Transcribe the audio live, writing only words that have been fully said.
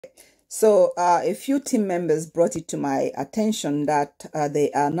So a few team members brought it to my attention that they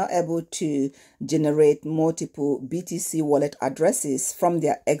are not able to generate multiple BTC wallet addresses from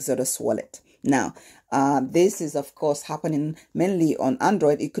their Exodus wallet. Now, this is of course happening mainly on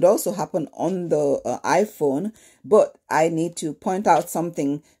Android. It could also happen on the iPhone, but I need to point out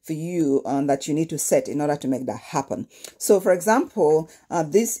something for you that you need to set in order to make that happen. So for example,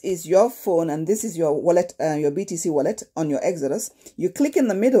 this is your phone and this is your wallet, your BTC wallet on your Exodus. You click in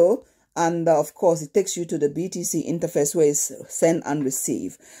the middle, and of course, it takes you to the BTC interface where it's send and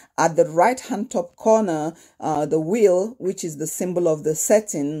receive. At the right hand top corner, the wheel, which is the symbol of the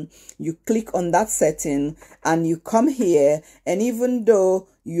setting, you click on that setting and you come here. And even though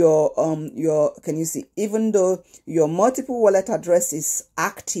can you see, even though your multiple wallet address is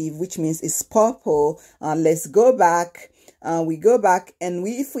active, which means it's purple, let's go back. We go back and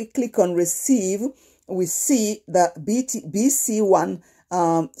if we click on receive, we see the BC1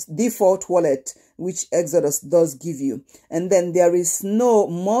 default wallet, which Exodus does give you. And then there is no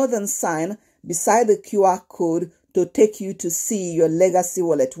more than sign beside the QR code to take you to see your legacy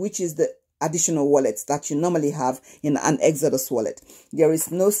wallet, which is the additional wallets that you normally have in an Exodus wallet. There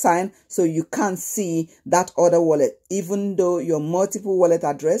is no sign, so you can't see that other wallet, even though your multiple wallet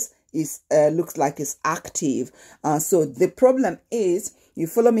address is looks like it's active. So the problem is, you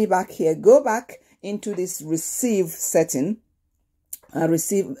follow me back here, go back into this receive setting,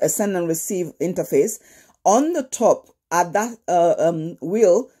 send and receive interface. On the top at that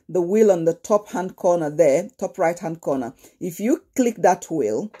wheel, the wheel on the top hand corner there, top right hand corner, if you click that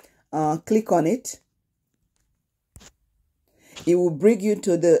wheel, click on it, it will bring you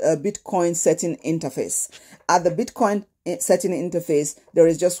to the Bitcoin setting interface. At the Bitcoin setting interface, there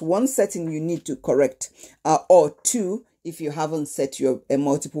is just one setting you need to correct, or two if you haven't set your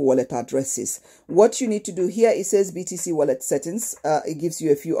multiple wallet addresses. What you need to do here, it says BTC wallet settings. It gives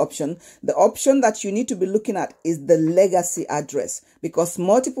you a few options. The option that you need to be looking at is the legacy address, because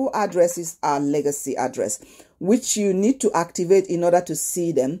multiple addresses are legacy address, which you need to activate in order to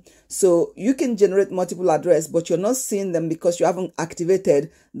see them. So you can generate multiple address, but you're not seeing them because you haven't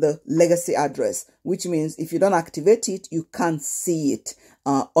activated the legacy address, which means if you don't activate it, you can't see it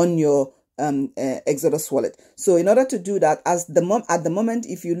on your Exodus wallet. So in order to do that, at the moment,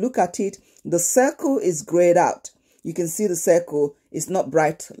 if you look at it, the circle is grayed out. You can see the circle is not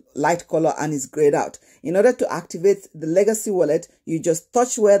bright light color and is grayed out. In order to activate the legacy wallet, you just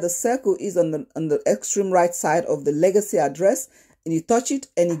touch where the circle is on the extreme right side of the legacy address, and you touch it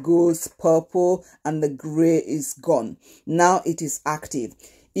and it goes purple and the gray is gone. Now it is active.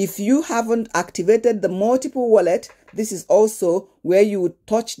 If you haven't activated the multiple wallet, this is also where you would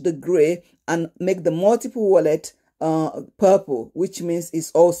touch the gray and make the multiple wallet purple, which means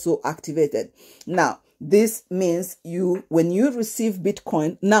it's also activated. Now, this means when you receive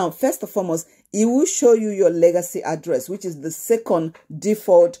Bitcoin, now, first and foremost, it will show you your legacy address, which is the second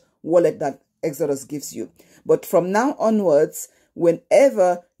default wallet that Exodus gives you. But from now onwards,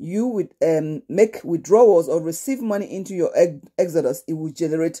 whenever you would make withdrawals or receive money into your Exodus, it will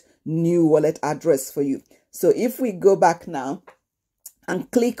generate new wallet address for you. So if we go back now and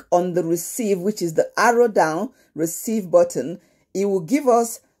click on the receive, which is the arrow down receive button, it will give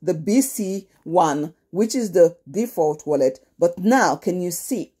us the BC1, which is the default wallet. But now, can you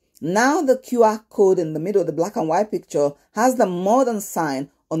see? Now the QR code in the middle, the black and white picture, has the more than sign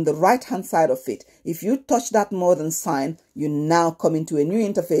on the right hand side of it. If you touch that more than sign, you now come into a new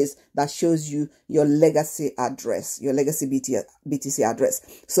interface that shows you your legacy address, your legacy BTC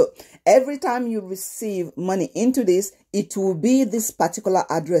address. So every time you receive money into this, it will be this particular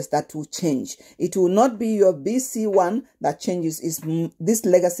address that will change. It will not be your BC1 that changes. It's this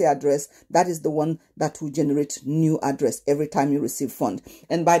legacy address. That is the one that will generate new address every time you receive fund.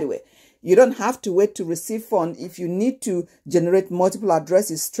 And by the way, you don't have to wait to receive fund. If you need to generate multiple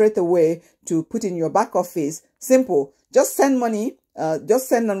addresses straight away to put in your back office, simple. Just send money, just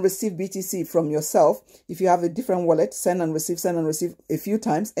send and receive BTC from yourself. If you have a different wallet, send and receive a few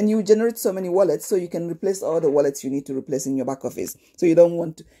times, and you generate so many wallets so you can replace all the wallets you need to replace in your back office. So you don't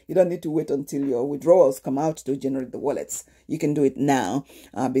need to wait until your withdrawals come out to generate the wallets. You can do it now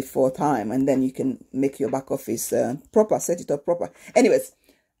before time, and then you can make your back office proper, set it up proper. Anyways,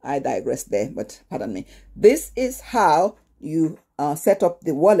 I digress there, but pardon me. This is how you set up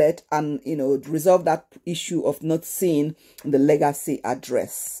the wallet and, resolve that issue of not seeing the legacy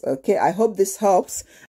address. Okay, I hope this helps.